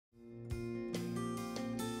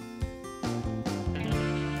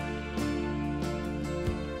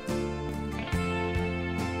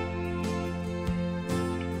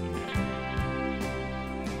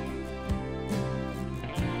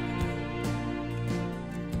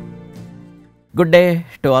Good day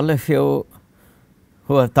to all of you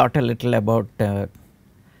who have thought a little about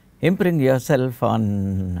improving yourself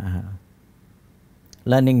on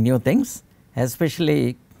learning new things.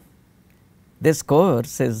 Especially this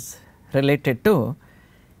course is related to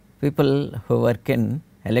people who work in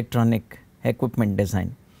electronic equipment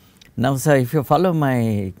design. Now, so if you follow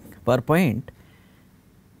my PowerPoint,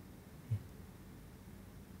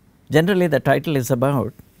 generally the title is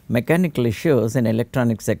about mechanical issues in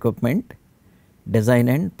electronics equipment design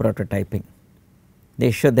and prototyping. The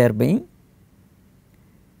issue there being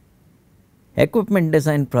equipment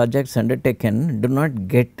design projects undertaken do not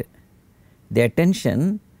get the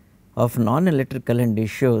attention of non-electrical and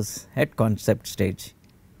issues at concept stage.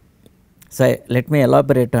 So, let me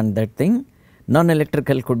elaborate on that thing.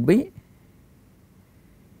 Non-electrical could be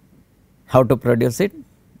how to produce it,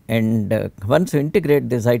 and once you integrate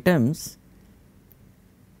these items,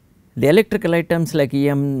 the electrical items like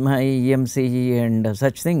EMI, EMC and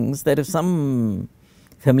such things, there is some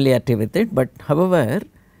familiarity with it, but however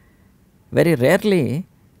very rarely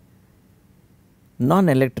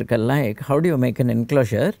non-electrical, like how do you make an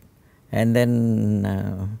enclosure and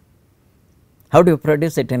then how do you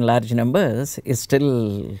produce it in large numbers, is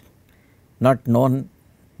still not known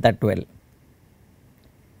that well.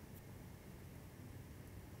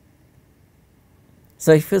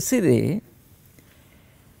 So, if you see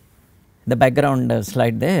the background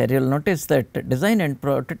slide there, you will notice that design and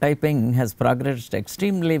prototyping has progressed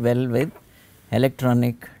extremely well with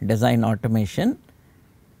electronic design automation,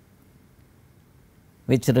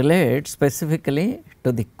 which relates specifically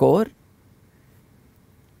to the core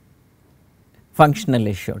functional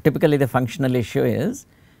issue. Typically the functional issue is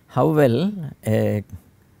how well a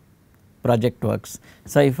project works.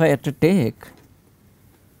 So, if I have to take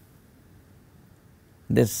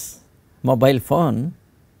this mobile phone,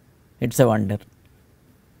 it is a wonder.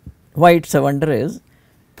 Why it is a wonder is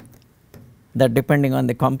that depending on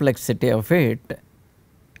the complexity of it,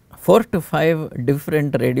 4 to 5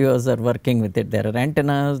 different radios are working with it. There are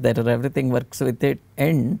antennas, there are everything works with it,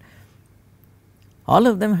 and all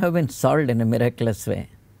of them have been solved in a miraculous way.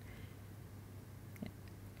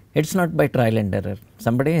 It is not by trial and error.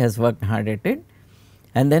 Somebody has worked hard at it,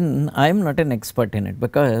 and then I am not an expert in it,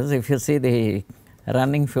 because if you see the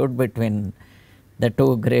running feud between the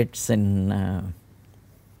two greats in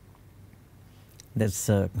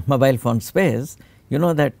this mobile phone space, you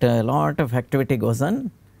know that a lot of activity goes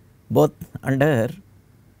on both under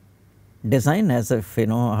design, as if you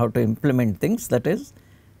know how to implement things, that is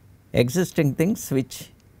existing things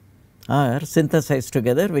which are synthesized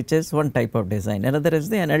together, which is one type of design. Another is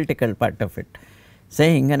the analytical part of it.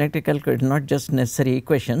 Saying analytical is not just necessary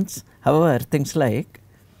equations, however things like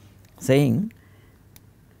saying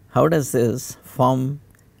how does this form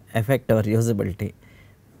affect our usability,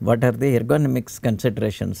 what are the ergonomics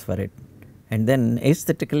considerations for it, and then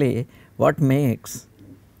aesthetically what makes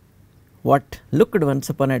what looked once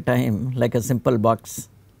upon a time like a simple box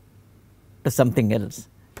to something else.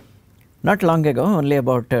 Not long ago, only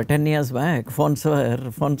about 10 years back, phones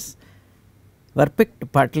were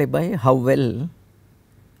picked partly by how well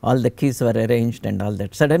all the keys were arranged and all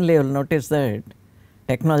that. Suddenly you will notice that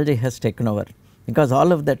technology has taken over, because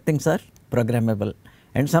all of that things are programmable,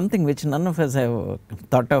 and something which none of us have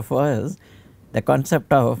thought of was the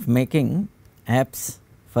concept of making apps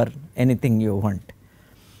for anything you want.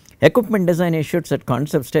 Equipment design issues at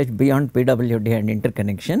concept stage beyond PWD and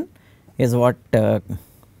interconnection is what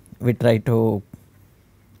we try to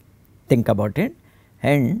think about it,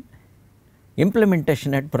 and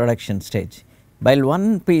implementation at production stage. While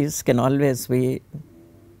one piece can always be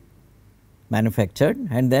manufactured,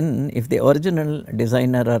 and then if the original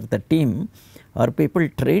designer or the team or people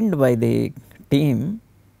trained by the team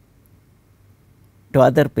to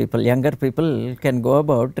other people, younger people can go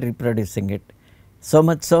about reproducing it. So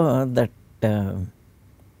much so that you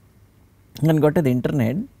can go to the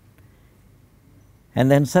internet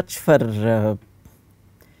and then search for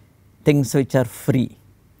things which are free.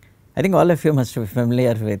 I think all of you must be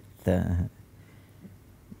familiar with the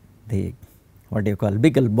what do you call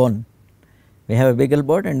beagle bone. We have a beagle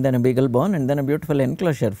board and then a beagle bone and then a beautiful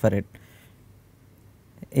enclosure for it.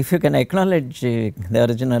 If you can acknowledge the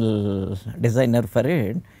original designer for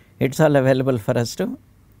it, it is all available for us to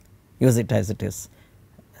use it as it is.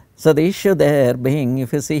 So, the issue there being,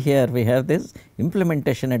 if you see here, we have this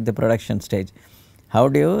implementation at the production stage. How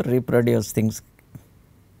do you reproduce things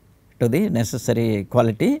to the necessary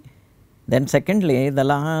quality? Then secondly, the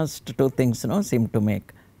last two things seem to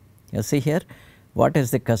make. You see here, what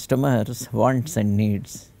is the customer's wants and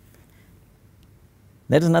needs?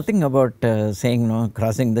 There is nothing about saying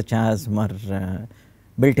crossing the chasm or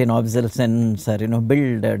built-in obsolescence or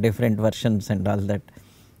build different versions and all that.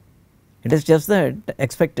 It is just that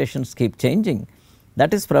expectations keep changing.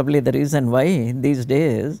 That is probably the reason why these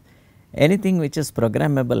days anything which is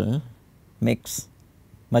programmable makes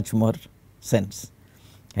much more sense.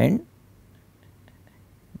 And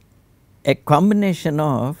a combination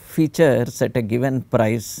of features at a given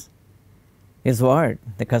price is what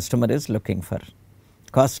the customer is looking for.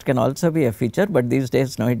 Cost can also be a feature, but these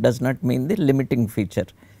days no, it does not mean the limiting feature.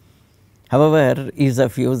 However, ease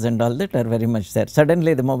of use and all that are very much there.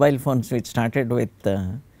 Suddenly the mobile phones which started with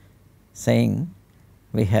saying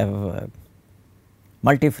we have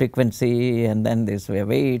multi-frequency and then this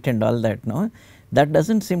weight and all that, no, that does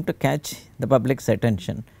not seem to catch the public's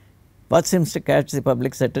attention. What seems to catch the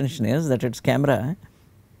public's attention is that its camera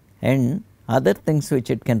and other things which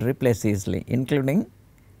it can replace easily, including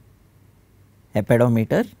a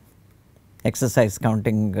pedometer, exercise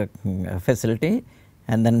counting facility,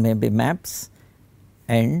 and then maybe maps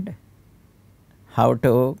and how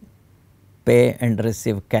to pay and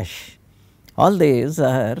receive cash. All these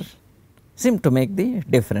seem to make the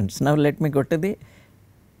difference. Now let me go to the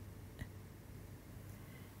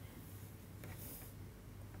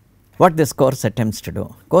what this course attempts to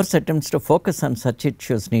do. Course attempts to focus on such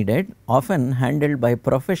issues needed, often handled by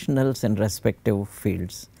professionals in respective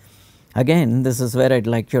fields. Again, this is where I would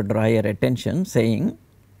like to draw your attention, saying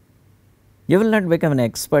you will not become an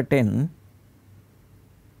expert in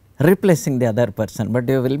replacing the other person, but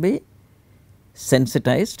you will be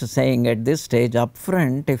sensitized, saying at this stage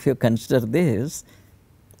upfront, if you consider this,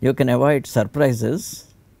 you can avoid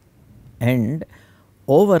surprises and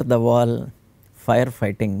over the wall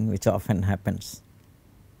firefighting which often happens.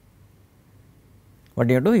 What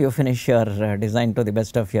do? You finish your design to the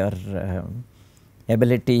best of your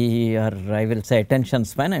ability, or I will say attention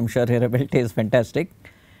span. I am sure your ability is fantastic.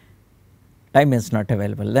 Time is not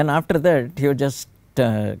available. Then after that you just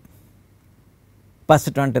pass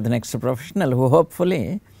it on to the next professional who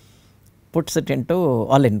hopefully puts it into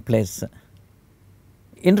all in place.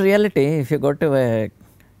 In reality, if you go to a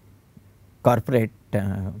corporate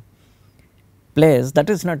place, that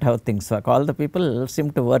is not how things work. All the people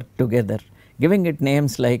seem to work together. Giving it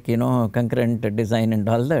names like concurrent design and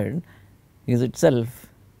all that is itself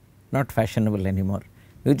not fashionable anymore.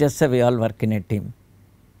 You just say we all work in a team.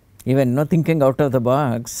 Even thinking out of the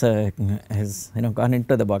box has gone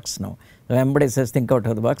into the box now. So everybody says think out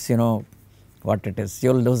of the box, what it is,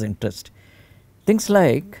 you will lose interest. Things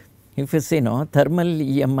like if you see thermal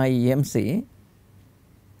EMI, EMC,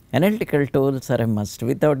 analytical tools are a must.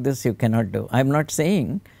 Without this you cannot do. I am not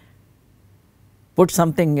saying put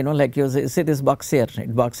something like you see this box here,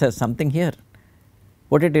 it box has something here,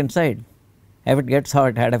 put it inside. If it gets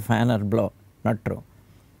hot, add a fan or blow, not true.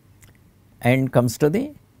 And comes to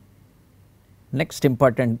the next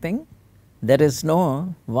important thing, there is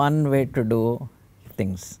no one way to do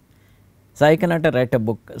things. So I cannot write a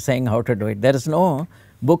book saying how to do it. There is no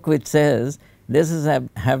book which says this is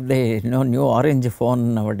have the new orange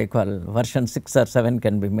phone, what do you call, version 6 or 7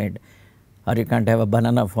 can be made, or you can't have a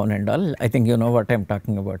banana phone and all. I think you know what I am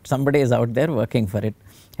talking about. Somebody is out there working for it.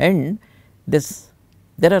 And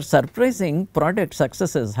there are surprising product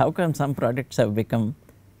successes. How come some products have become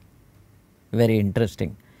very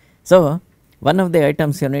interesting? So one of the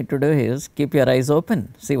items you need to do is keep your eyes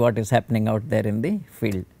open, see what is happening out there in the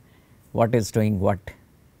field, what is doing what.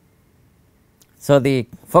 So the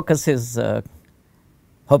focus is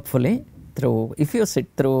hopefully through, if you sit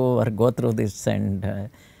through or go through this and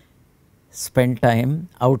spend time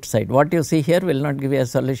outside, what you see here will not give you a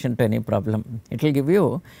solution to any problem. It will give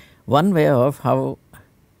you one way of how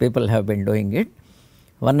people have been doing it.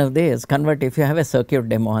 One of these, convert, if you have a circuit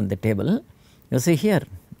demo on the table, you see here,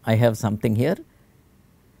 I have something here.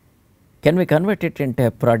 Can we convert it into a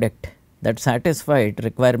product that satisfied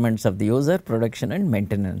requirements of the user, production and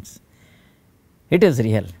maintenance? It is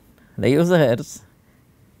real. The user's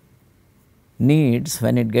needs,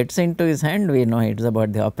 when it gets into his hand, we know it is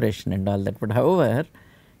about the operation and all that. But however,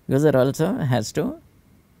 user also has to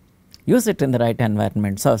use it in the right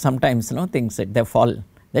environment. So sometimes things they fall,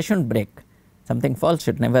 they shouldn't break. Something falls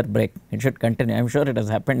should never break. It should continue. I am sure it has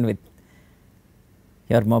happened with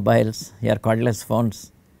your mobiles, your cordless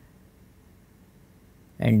phones,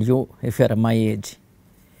 and you, if you are my age.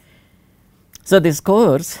 So this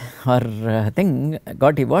course or thing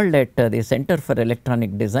got evolved at the Center for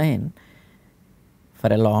Electronic Design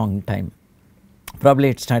for a long time. Probably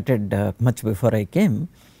it started much before I came,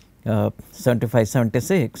 75,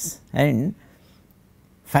 76, and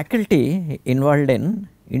faculty involved in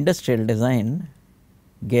industrial design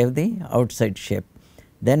gave the outside shape.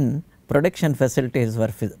 Then production facilities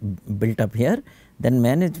were built up here. Then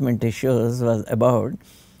management issues was about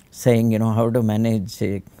saying, how to manage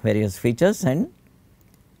various features, and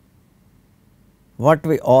what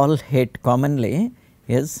we all hate commonly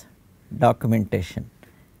is documentation.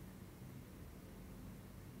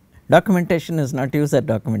 Documentation is not user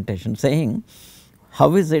documentation, saying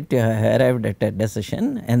how is it you have arrived at a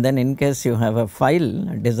decision, and then in case you have a file,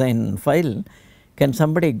 a design file, can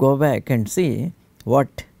somebody go back and see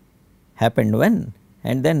what happened when,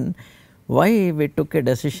 and then why we took a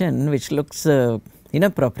decision which looks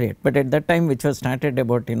inappropriate, but at that time, which was started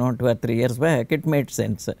about 2 or 3 years back, it made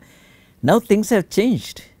sense. Now things have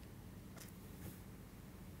changed.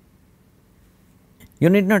 You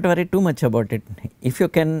need not worry too much about it. If you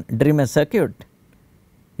can dream a circuit,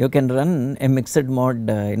 you can run a mixed mode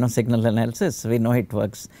signal analysis. We know it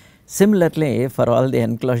works. Similarly, for all the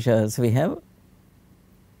enclosures, we have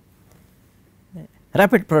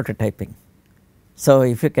rapid prototyping. So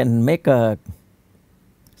if you can make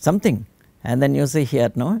something, and then you see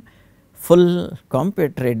here full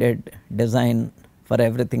computer aided design for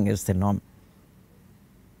everything is the norm.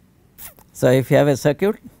 So if you have a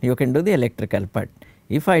circuit, you can do the electrical part.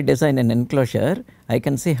 If I design an enclosure, I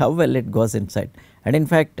can see how well it goes inside. And in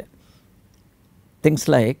fact, things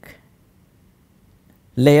like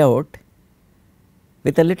layout,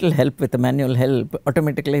 with a little help, with a manual help,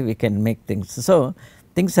 automatically we can make things. So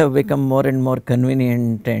things have become more and more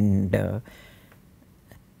convenient, and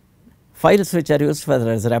files which are used for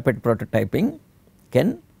rapid prototyping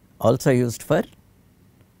can also used for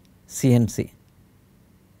CNC.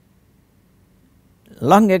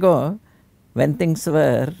 Long ago, when things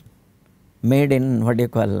were made in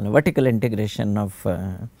vertical integration of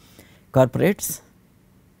corporates,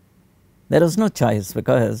 there was no choice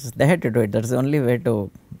because they had to do it. That is the only way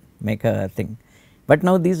to make a thing. But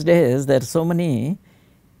now these days, there are so many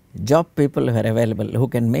job people who are available who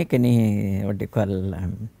can make any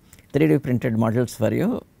 3D printed models for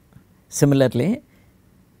you. Similarly,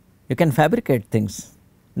 you can fabricate things.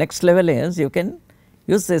 Next level is you can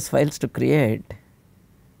use these files to create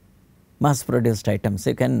mass produced items.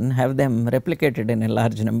 You can have them replicated in a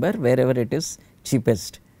large number wherever it is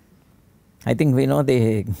cheapest. I think we know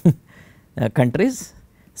the countries.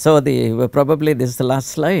 So probably this is the last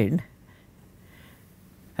slide.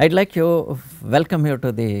 I'd like to welcome you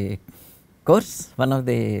to the course. One of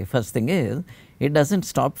the first thing is, it doesn't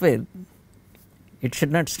stop with, it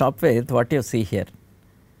should not stop with what you see here.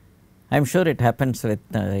 I am sure it happens with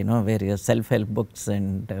various self-help books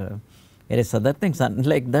and various other things.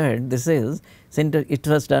 Unlike that, this is, since it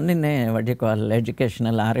was done in a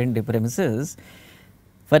educational R&D premises.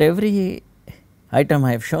 For every item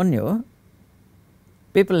I have shown you,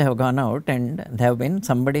 people have gone out and there have been,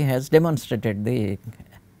 somebody has demonstrated the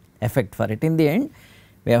effect for it. In the end,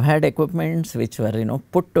 we have had equipments which were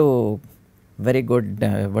put to very good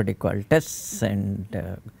tests, and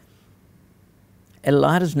a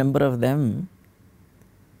large number of them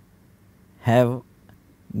have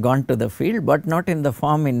gone to the field, but not in the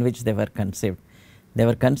form in which they were conceived. They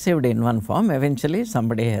were conceived in one form, eventually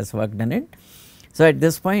somebody has worked on it. So at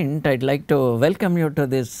this point, I'd like to welcome you to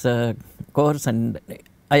this course, and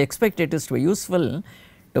I expect it is to be useful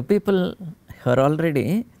to people who are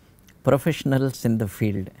already professionals in the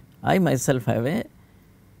field. I myself have a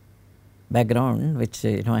background which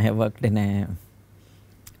I have worked in a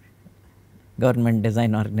government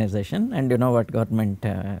design organization, and what government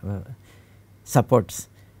supports.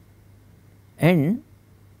 And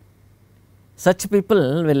such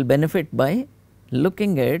people will benefit by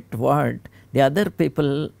looking at what the other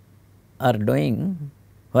people are doing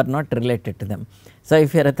who are not related to them. So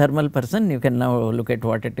if you are a thermal person, you can now look at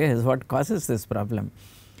what it is, what causes this problem.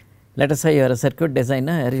 Let us say you are a circuit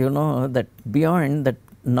designer, you know that beyond that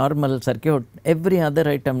normal circuit, every other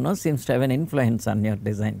item seems to have an influence on your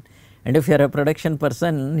design. And if you are a production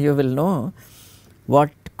person, you will know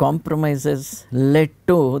what compromises led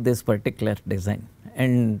to this particular design.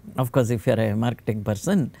 And of course, if you are a marketing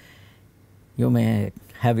person, you may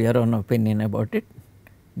have your own opinion about it,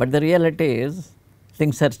 but the reality is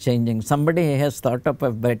things are changing. Somebody has thought up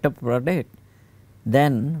a better product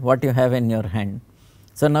than what you have in your hand.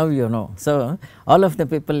 So now you know. So all of the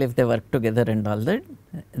people, if they work together and all that,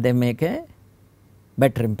 they make a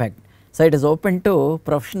better impact. So it is open to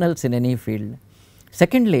professionals in any field.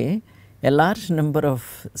 Secondly, a large number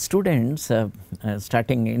of students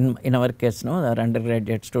starting in our case, our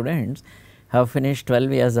undergraduate students have finished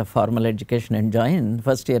 12 years of formal education and join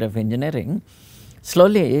first year of engineering,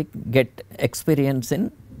 slowly get experience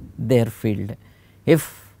in their field.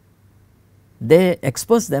 If they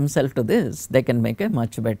expose themselves to this, they can make a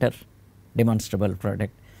much better demonstrable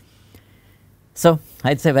product. So, I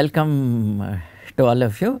would say welcome to all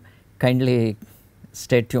of you. Kindly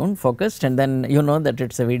stay tuned, focused, and then you know that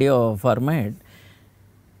it is a video format.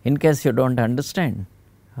 In case you do not understand,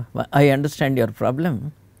 I understand your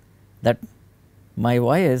problem that my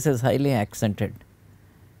voice is highly accented.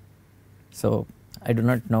 So, I do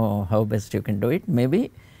not know how best you can do it. Maybe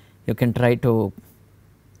you can try to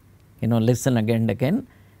listen again and again.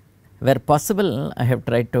 Where possible, I have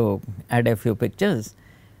tried to add a few pictures,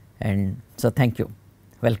 and so thank you.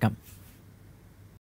 Welcome.